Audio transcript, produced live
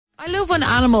I love when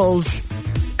animals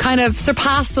kind of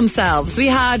surpass themselves. We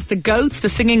had the goats, the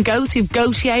singing goats. We've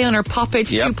Gautier on our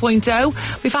Poppage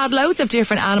 2.0. We've had loads of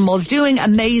different animals doing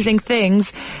amazing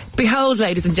things. Behold,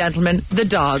 ladies and gentlemen, the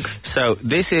dog. So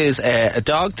this is a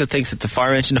dog that thinks it's a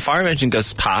fire engine. The fire engine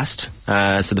goes past,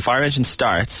 so the fire engine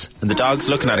starts, and the dog's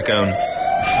looking at it going,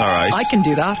 all right. I can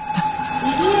do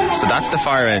that. So that's the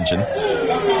fire engine.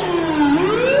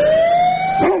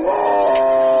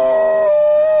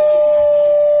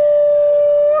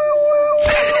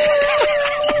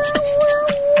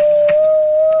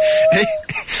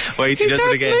 Wait, he does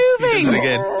it again. Moving. He does it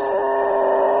again.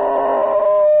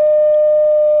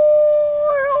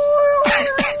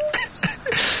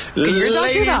 Can your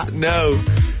dog do that? No.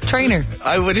 Trainer.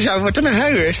 I don't know how.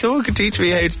 If someone could teach me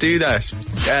how to do that.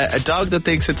 A dog that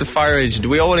thinks it's a fire engine. Do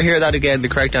we all want to hear that again? The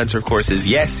correct answer, of course, is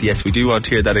yes. Yes, we do want to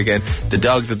hear that again. The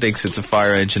dog that thinks it's a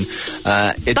fire engine. It's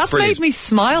That's brilliant. made me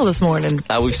smile this morning.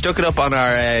 We've stuck it up on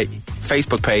our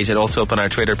Facebook page and also up on our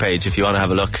Twitter page if you want to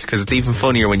have a look, because it's even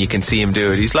funnier when you can see him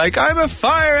do it. He's like, I'm a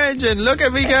fire engine, look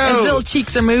at me go. His little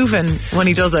cheeks are moving when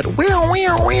he does it.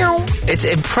 It's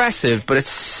impressive, but it's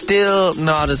still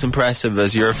not as impressive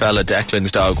as your fella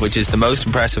Declan's dog, which is the most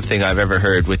impressive thing I've ever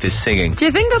heard with his singing. Do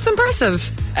you think that's impressive?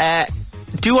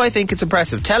 Do I think it's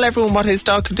impressive? Tell everyone what his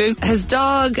dog can do. His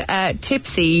dog,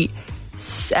 Tipsy,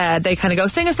 they kind of go,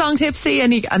 sing a song, Tipsy,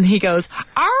 and he goes,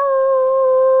 "Arr!"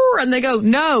 And they go,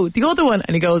 no, the other one,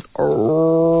 and he goes,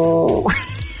 "Arr!"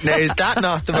 Now, is that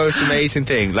not the most amazing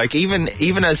thing? Like, even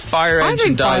as fire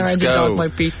engine dogs go, dog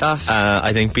might beat that.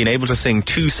 I think being able to sing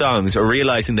two songs or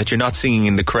realising that you're not singing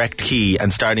in the correct key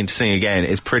and starting to sing again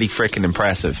is pretty freaking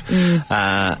impressive.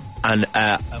 And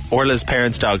Orla's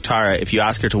parents' dog, Tara, if you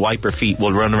ask her to wipe her feet,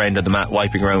 will run around on the mat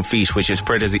wiping her own feet, which is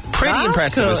pretty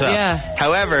impressive cool, as well. Yeah.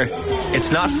 However,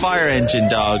 it's not fire engine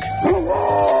dog.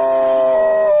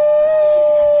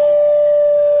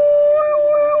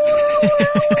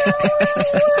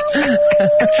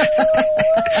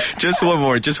 Just one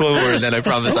more, and then I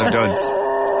promise I'm done.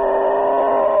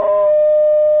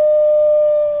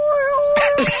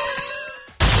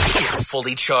 It's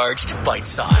Fully Charged Bite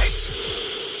Size.